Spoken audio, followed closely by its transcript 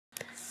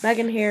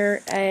Megan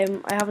here. I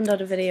haven't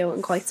done a video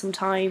in quite some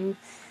time,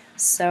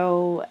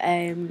 so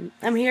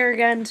I'm here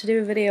again to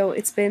do a video.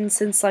 It's been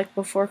since like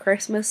before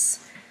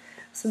Christmas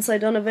since I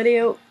done a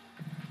video.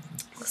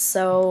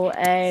 So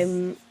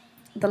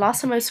the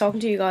last time I was talking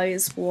to you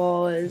guys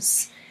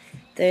was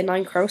the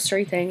 9 Crow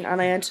Street thing,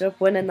 and I ended up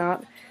winning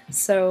that.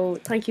 So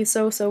thank you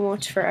so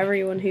much for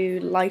everyone who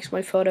liked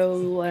my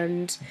photo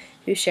and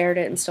who shared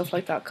it and stuff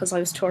like that, because I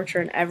was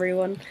torturing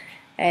everyone.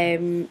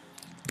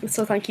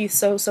 So thank you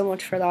so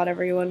much for that,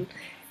 everyone,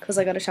 because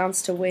I got a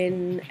chance to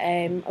win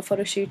a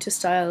photo shoot to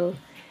style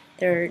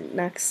their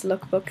next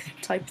lookbook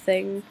type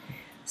thing.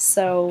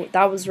 So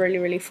that was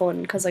really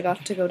fun, because I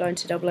got to go down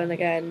to Dublin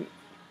again,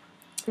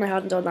 and I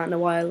hadn't done that in a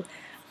while.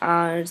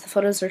 And the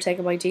photos were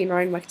taken by Dean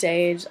Ryan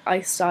McDade.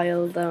 I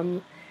styled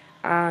them,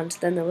 and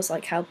then there was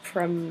like help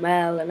from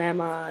Mel and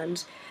Emma,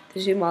 and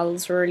the two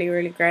models were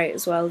really great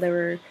as well. They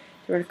were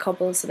a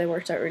couple, so they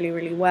worked out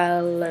really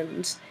well,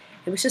 and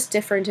it was just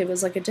different. It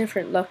was like a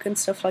different look and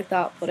stuff like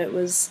that, but it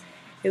was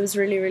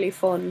really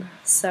fun.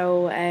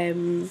 So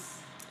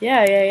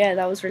yeah,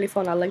 that was really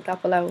fun. I'll link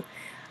that below.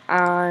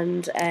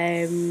 And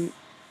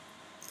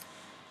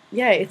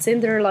yeah, it's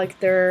in their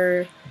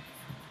lookbook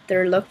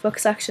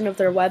section of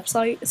their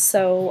website,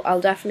 so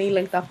I'll definitely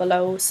link that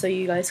below so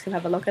you guys can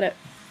have a look at it,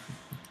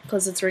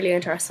 because it's really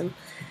interesting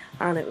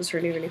and it was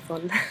really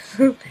fun.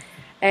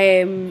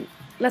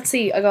 Let's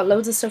see, I got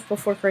loads of stuff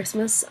before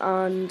Christmas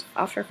and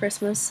after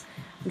Christmas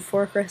and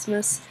for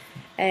Christmas.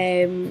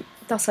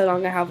 That's how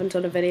long I haven't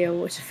done a video,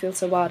 which I feel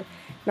so bad.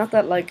 Not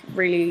that like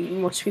really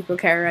much people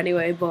care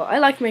anyway, but I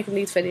like making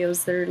these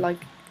videos.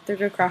 They're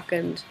good crack,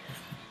 and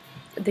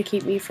they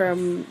keep me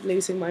from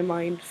losing my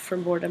mind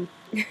from boredom.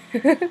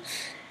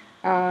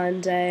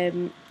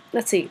 And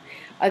let's see,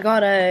 I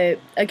got a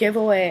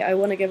giveaway. I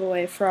won a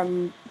giveaway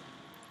from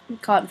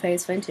Cotton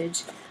Face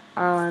Vintage,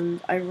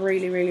 and I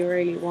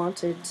really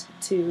wanted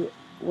to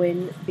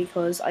win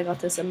because I got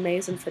this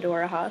amazing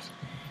fedora hat,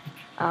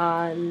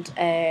 and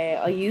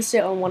I used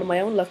it on one of my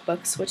own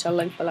lookbooks, which I'll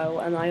link below,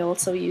 and I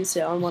also used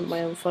it on one of my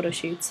own photo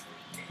shoots,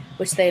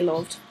 which they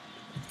loved,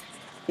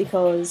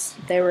 because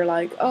they were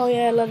like, oh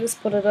yeah, let us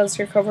put it as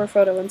your cover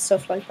photo and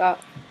stuff like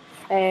that.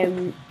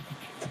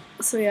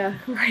 So yeah,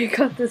 I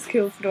got this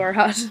cool fedora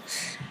hat.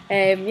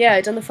 Yeah,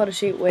 I done the photo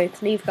shoot with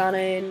Niamh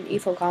Gannon,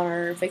 Aoife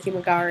O'Connor, Vicky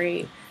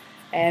McGarry.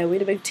 We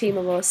had a big team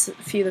of us, a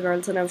few of the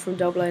girls are now from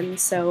Dublin,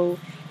 so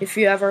if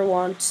you ever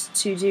want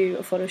to do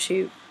a photo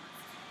shoot,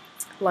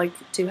 like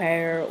do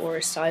hair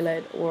or style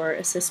it or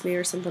assist me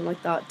or something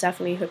like that,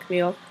 definitely hook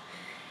me up.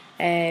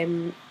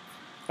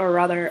 Or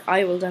rather,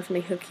 I will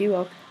definitely hook you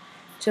up.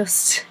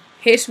 Just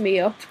hit me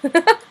up.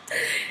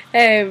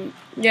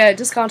 Yeah,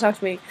 just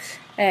contact me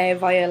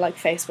via like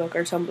Facebook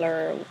or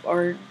Tumblr,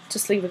 or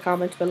just leave a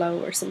comment below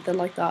or something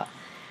like that.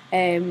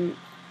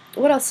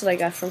 What else did I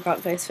get from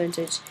Cotton Face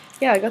Vintage?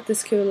 Yeah, I got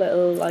this cool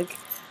little like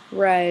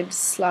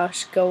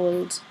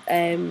red/gold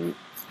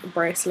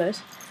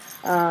bracelet,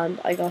 and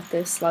I got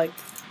this like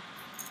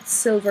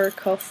silver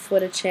cuff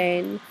with a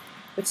chain,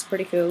 which is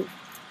pretty cool.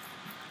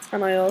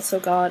 And I also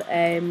got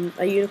a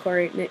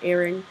unicorn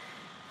earring,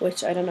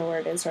 which I don't know where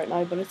it is right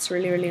now, but it's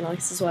really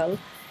nice as well.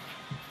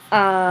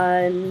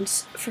 And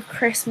for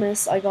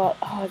Christmas I got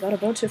a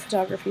bunch of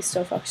photography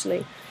stuff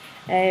actually.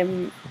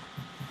 I'm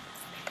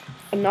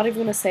not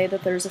even gonna say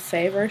that there's a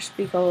favourite,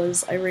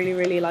 because I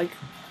really like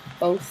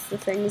both the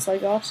things I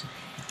got.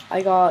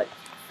 I got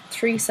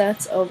 3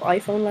 sets of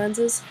iPhone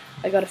lenses.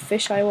 I got a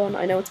fisheye one.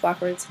 I know it's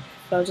backwards,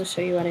 but I'll just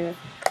show you anyway.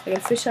 I got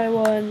a fisheye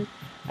one,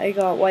 I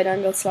got wide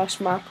angle /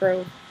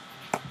 macro,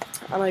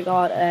 and I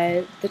got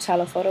the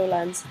telephoto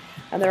lens,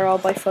 and they're all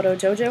by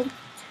Photojojo.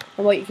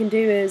 And what you can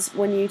do is,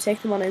 when you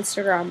take them on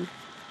Instagram,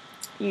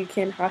 you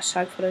can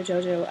hashtag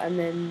Photojojo and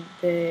then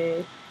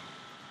the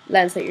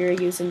lens that you're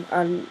using,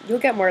 and you'll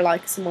get more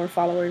likes and more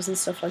followers and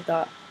stuff like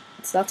that.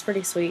 So that's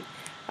pretty sweet.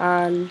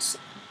 And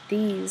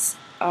these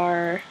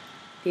are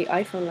the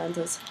iPhone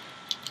lenses.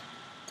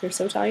 They're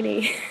so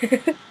tiny.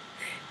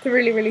 They're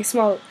really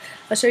small.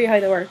 I'll show you how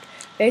they work.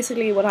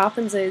 Basically what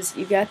happens is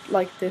you get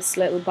like this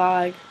little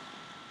bag.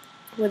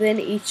 Within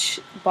each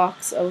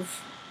box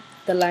of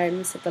the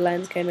lens that the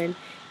lens came in,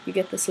 you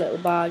get this little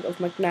bag of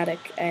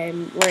magnetic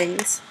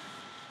rings,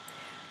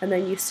 and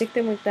then you stick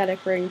the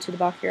magnetic ring to the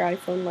back of your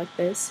iPhone like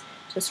this,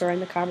 just around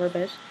the camera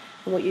bit,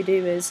 and what you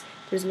do is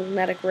there's a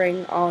magnetic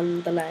ring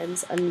on the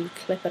lens and you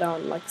clip it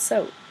on like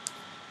so.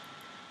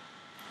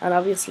 And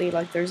obviously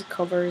like there's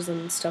covers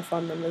and stuff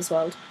on them as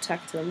well to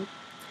protect them,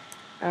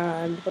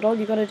 but all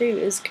you gotta do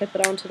is clip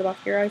it onto the back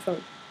of your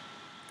iPhone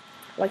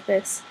like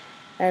this,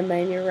 and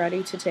then you're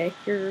ready to take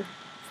your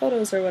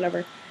photos or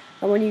whatever.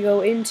 And when you go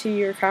into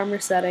your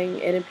camera setting,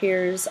 it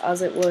appears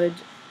as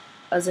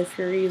if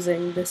you're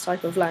using this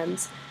type of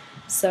lens,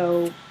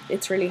 so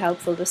it's really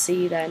helpful to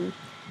see then.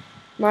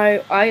 Now,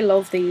 I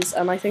love these,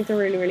 and I think they're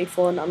really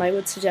fun, and I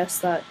would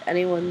suggest that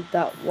anyone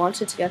that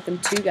wanted to get them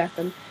to get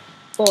them,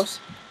 but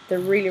they're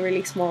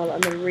really small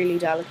and they're really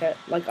delicate.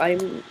 Like,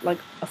 I'm like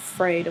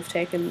afraid of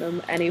taking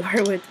them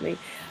anywhere with me.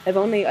 I've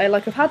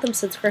had them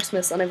since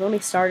Christmas, and I've only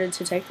started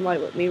to take them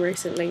out with me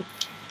recently.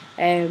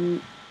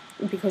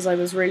 because I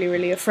was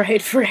really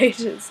afraid for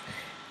ages.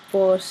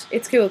 But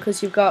it's cool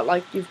because you've got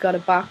a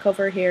back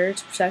cover here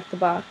to protect the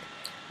back,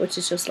 which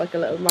is just like a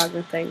little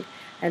magnet thing,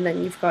 and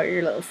then you've got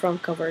your little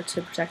front cover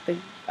to protect the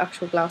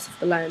actual glass of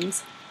the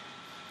lens.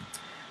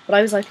 But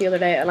I was like the other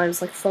day, and I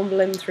was like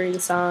fumbling through the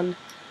sand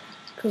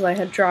because I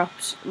had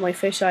dropped my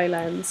fisheye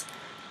lens,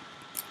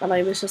 and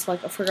I was just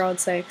like, oh, for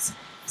God's sakes.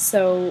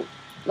 So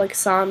like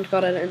sand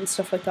got in it and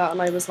stuff like that,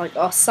 and I was like,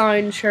 oh,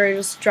 sound, sure, I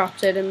just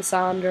dropped it in the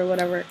sand or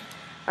whatever.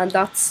 And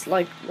that's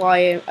like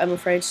why I'm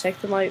afraid to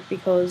take them out,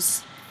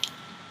 because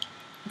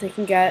they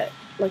can get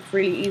like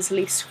really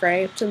easily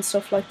scraped and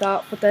stuff like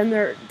that. But then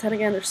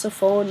again they're so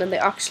fun, and they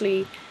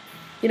actually,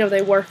 you know,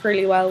 they work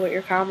really well with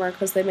your camera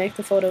because they make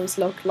the photos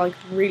look like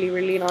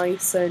really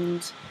nice,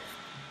 and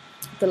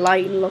the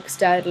lighting looks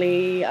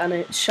deadly, and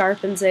it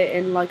sharpens it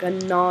in like a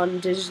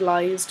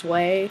non-digitalized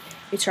way.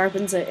 It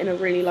sharpens it in a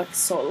really like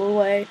subtle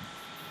way,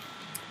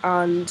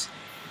 and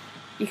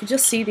you can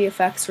just see the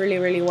effects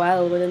really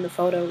well within the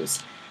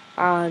photos.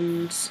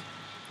 And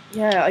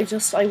yeah,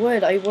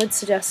 I would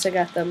suggest to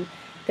get them.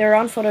 They're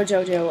on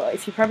Photojojo.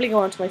 If you probably go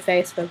onto my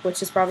Facebook,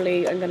 which is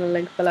probably, I'm going to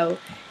link below,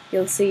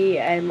 you'll see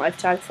I've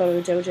tagged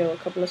Photojojo a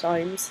couple of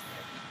times.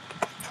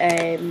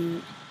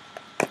 And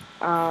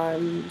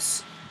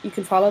you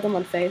can follow them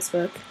on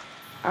Facebook,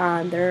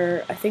 and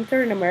I think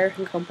they're an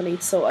American company,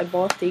 so I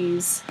bought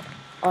these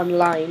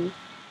online,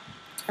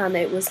 and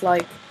it was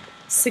like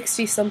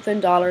 $60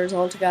 something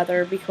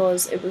altogether,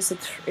 because it was a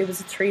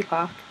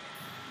 3-pack,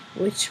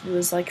 which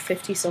was like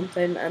 50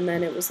 something, and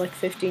then it was like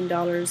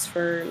 $15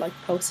 for like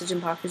postage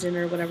and packaging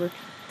or whatever,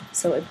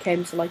 so it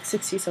came to like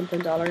 $60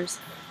 something.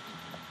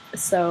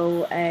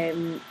 So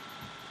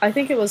I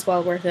think it was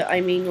well worth it. I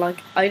mean,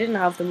 like, I didn't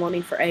have the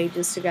money for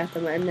ages to get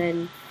them, and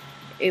then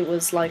it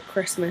was like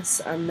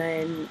Christmas, and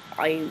then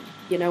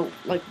you know,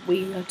 like,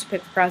 we had to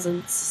pick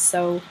presents,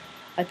 so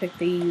I picked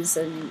these,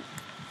 and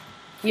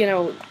you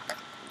know,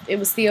 it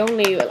was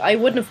I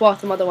wouldn't have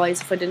bought them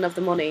otherwise if I didn't have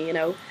the money, you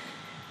know.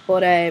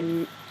 But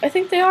I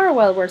think they are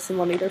well worth the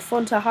money. They're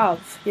fun to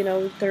have, you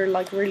know, they're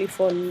like really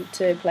fun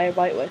to play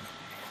about with.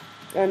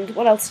 And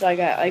what else did I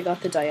get? I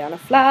got the Diana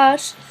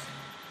flash,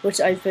 which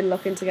I've been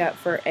looking to get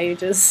for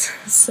ages,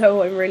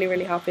 so I'm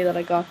really happy that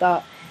I got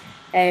that.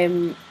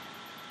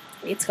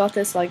 It's got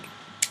this like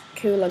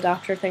cool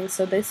adapter thing,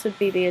 so this would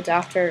be the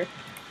adapter,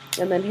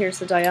 and then here's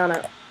the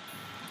Diana,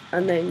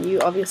 and then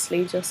you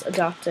obviously just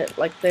adapt it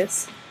like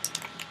this,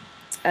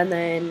 and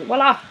then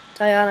voila,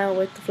 Diana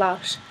with the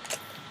flash.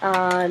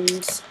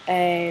 And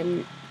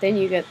then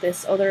you get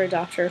this other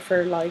adapter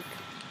for like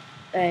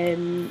I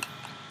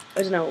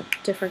don't know,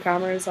 different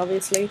cameras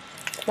obviously.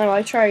 Now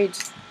I tried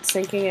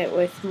syncing it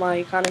with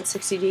my Canon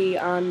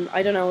 60D, and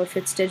I don't know if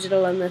it's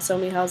digital and this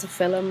only has a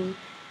film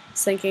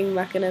syncing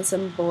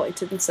mechanism, but it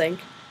didn't sync,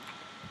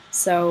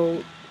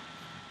 so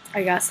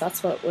I guess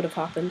that's what would have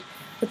happened.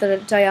 But the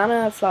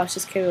Diana flash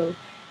is cool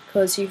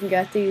because you can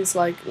get these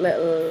like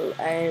little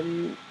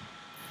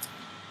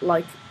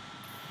like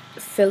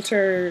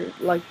filter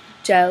like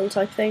gel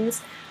type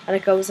things, and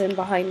it goes in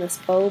behind this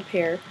bulb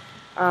here,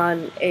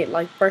 and it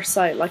like bursts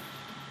out like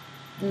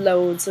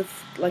loads of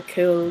like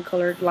cool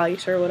coloured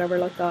light or whatever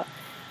like that.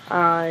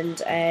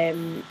 And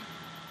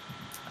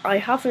I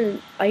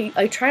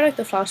tried out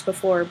the flash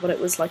before, but it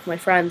was like my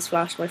friend's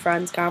flash, my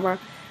friend's camera,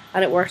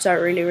 and it worked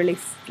out really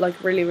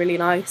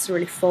nice,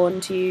 really fun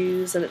to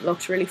use, and it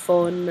looked really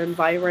fun and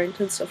vibrant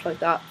and stuff like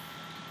that.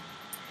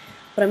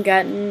 But I'm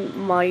getting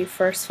my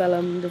first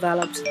film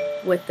developed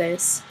with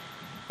this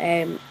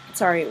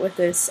with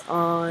this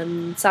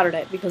on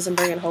Saturday, because I'm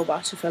bringing a whole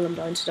batch of film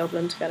down to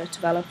Dublin to get it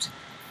developed,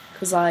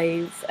 because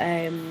I've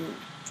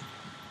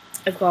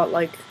got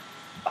like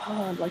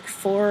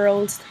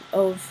 4-year-olds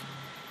of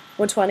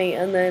 120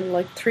 and then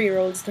like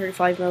 3-year-olds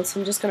 35mm, so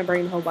I'm just going to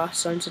bring the whole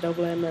batch down to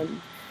Dublin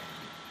and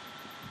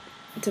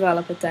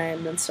develop it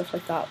then and stuff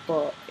like that.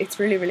 But it's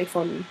really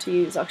fun to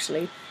use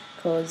actually,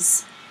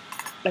 because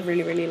I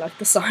really like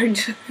the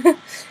sound.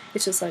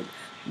 It's just like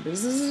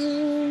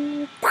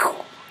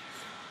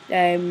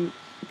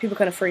people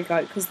kind of freak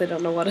out because they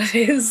don't know what it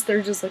is.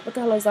 They're just like, what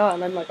the hell is that?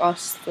 And I'm like, oh,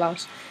 it's the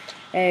flash.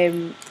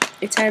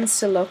 It tends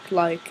to look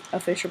like a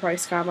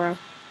Fisher-Price camera.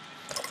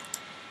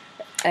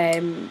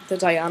 The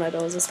Diana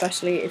does,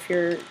 especially if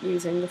you're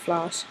using the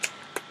flash.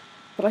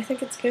 But I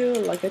think it's cool.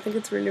 Like, I think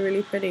it's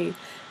really pretty.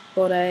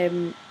 But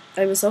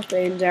I was up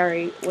in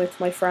Derry with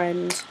my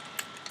friend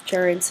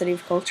during City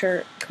of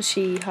Culture because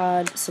she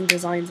had some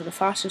designs in a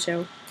fashion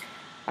show,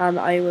 and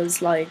I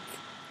was like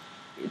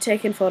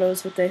taking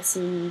photos with this,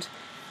 and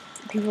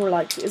people were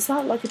like, is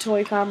that like a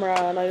toy camera?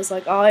 And I was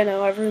like, oh, I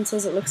know, everyone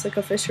says it looks like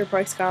a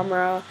Fisher-Price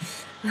camera.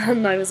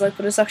 And I was like,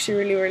 but it's actually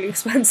really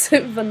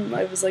expensive. And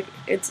I was like,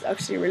 it's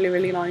actually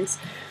really nice.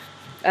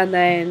 And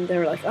then they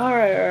were like,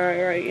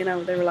 alright, you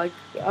know, they were like,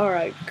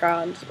 alright,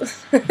 grand.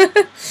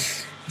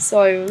 So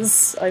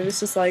I was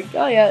just like,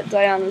 oh yeah,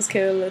 Diana's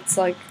cool. It's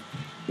like,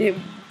 the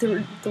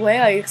way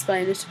I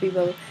explained it to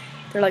people,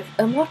 they're like,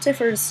 and what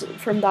differs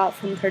from that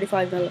from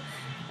 35mm?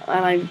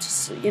 And I'm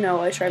just, you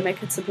know, I try and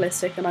make it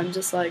simplistic, and I'm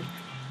just like,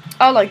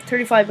 oh, like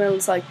 35mm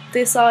is like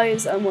this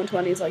size and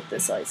 120 is like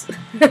this size.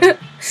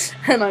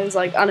 And I was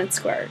like, and it's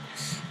square.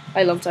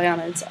 I love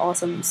Diana, it's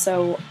awesome.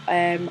 So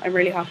I'm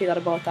really happy that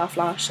I bought that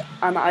flash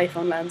and the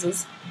iPhone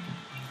lenses.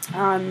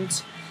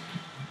 And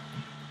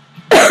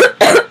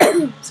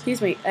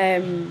excuse me,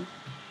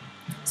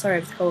 sorry I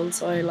have the cold,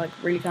 so I like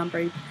really can't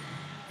breathe.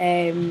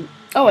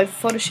 Oh, I have a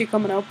photo shoot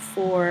coming up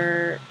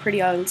for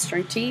Pretty Isles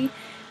Drink Tea.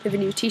 They have a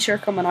new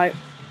t-shirt coming out,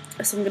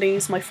 so I'm going to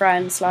use my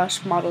friend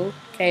 / model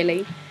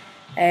Kaylee,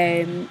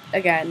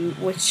 again,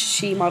 which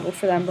she modelled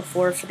for them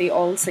before for the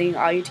All Seeing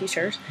Eye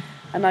t-shirt,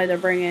 and now they're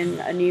bringing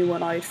a new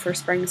one out for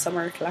spring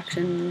summer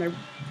collection. They're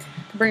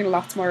bringing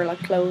lots more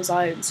like clothes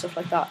out and stuff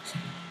like that.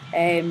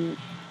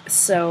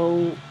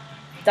 So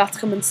that's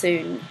coming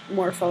soon.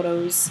 More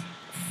photos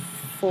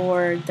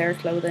for their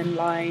clothing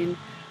line,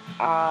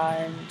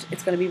 and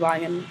it's going to be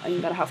banging.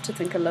 I'm going to have to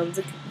think of loads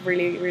of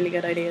really, really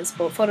good ideas,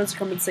 but photos are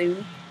coming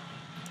soon.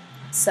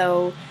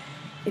 So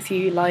if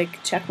you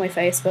like check my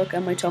Facebook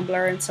and my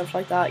Tumblr and stuff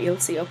like that, you'll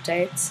see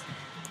updates.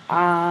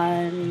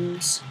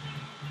 And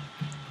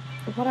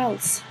what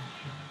else?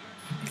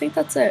 I think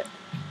that's it.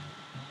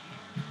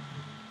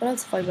 What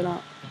else have I been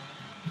at?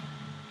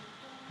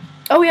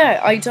 Oh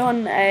yeah, I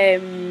done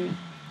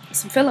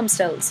some film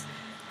stills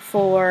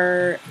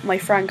for my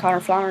friend Connor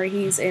Flannery.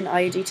 He's in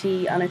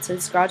IAGT and it's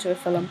his graduate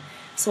film.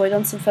 So I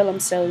done some film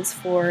stills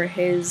for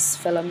his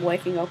film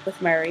Waking Up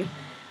with Mary,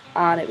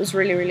 and it was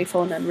really, really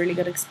fun and really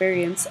good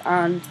experience.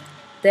 And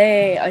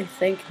I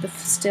think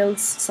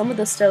some of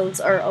the stills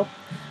are up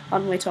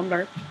on my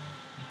Tumblr,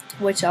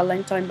 which I'll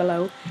link down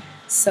below,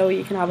 so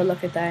you can have a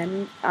look at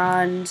them.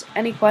 And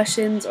any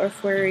questions or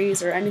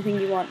queries or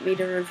anything you want me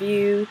to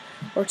review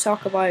or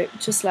talk about,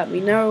 just let me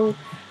know.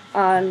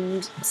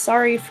 And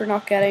sorry for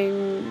not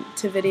getting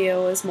to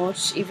video as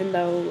much, even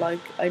though like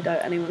I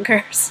doubt anyone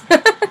cares.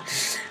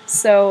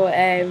 So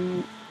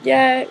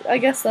yeah, I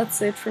guess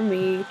that's it for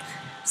me.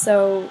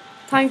 So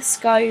thanks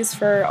guys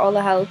for all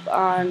the help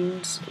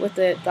and with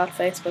that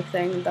Facebook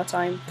thing that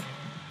time,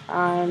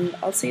 and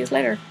I'll see you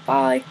later.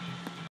 Bye.